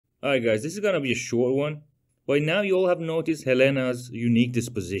Alright guys, this is gonna be a short one. By now you all have noticed Helena's unique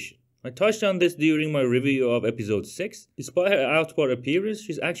disposition. I touched on this during my review of episode 6. Despite her outward appearance,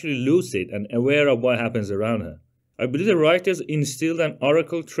 she's actually lucid and aware of what happens around her. I believe the writers instilled an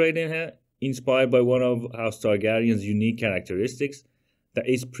oracle trait in her, inspired by one of House Targaryen's unique characteristics, that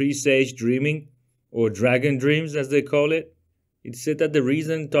is presage dreaming, or dragon dreams as they call it. It's said that the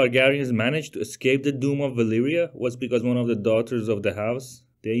reason Targaryens managed to escape the doom of Valyria was because one of the daughters of the house,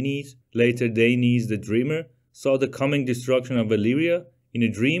 Daenys, later Daenys The Dreamer, saw the coming destruction of Valyria in a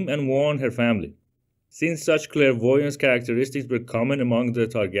dream and warned her family. Since such clairvoyance characteristics were common among the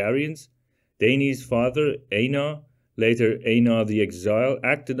Targaryens, Daenys' father, Aenar, later Aenar The Exile,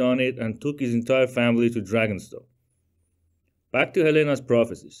 acted on it and took his entire family to Dragonstone. Back to Helena's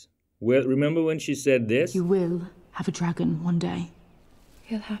prophecies. Well, remember when she said this? You will have a dragon one day.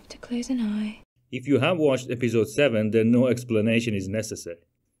 You'll have to close an eye. If you have watched episode 7, then no explanation is necessary.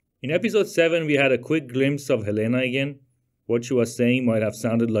 In episode 7, we had a quick glimpse of Helaena again. What she was saying might have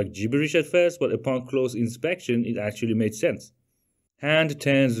sounded like gibberish at first, but upon close inspection, it actually made sense. Hand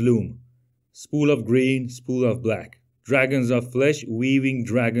turns loom. Spool of green, spool of black. Dragons of flesh, weaving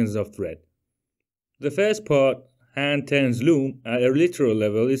dragons of thread. The first part, hand turns loom, at a literal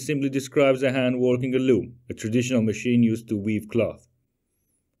level, it simply describes a hand working a loom, a traditional machine used to weave cloth.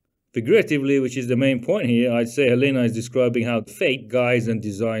 Figuratively, which is the main point here, I'd say Helaena is describing how fate guides and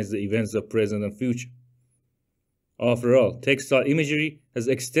designs the events of present and future. After all, textile imagery has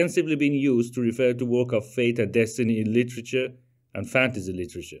extensively been used to refer to work of fate and destiny in literature and fantasy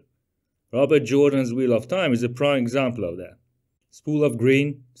literature. Robert Jordan's Wheel of Time is a prime example of that. Spool of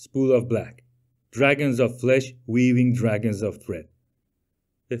green, spool of black. Dragons of flesh, weaving dragons of thread.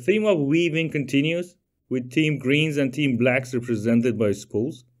 The theme of weaving continues, with Team Greens and Team Blacks represented by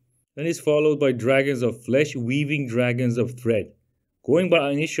spools. Then is followed by dragons of flesh, weaving dragons of thread. Going by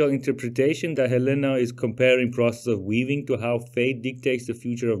our initial interpretation that Helaena is comparing process of weaving to how fate dictates the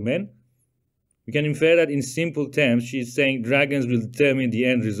future of men, we can infer that in simple terms she is saying dragons will determine the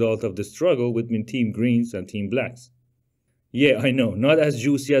end result of the struggle between Team Greens and Team Blacks. Yeah, I know, not as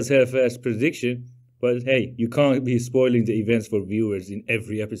juicy as her first prediction, but hey, you can't be spoiling the events for viewers in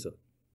every episode.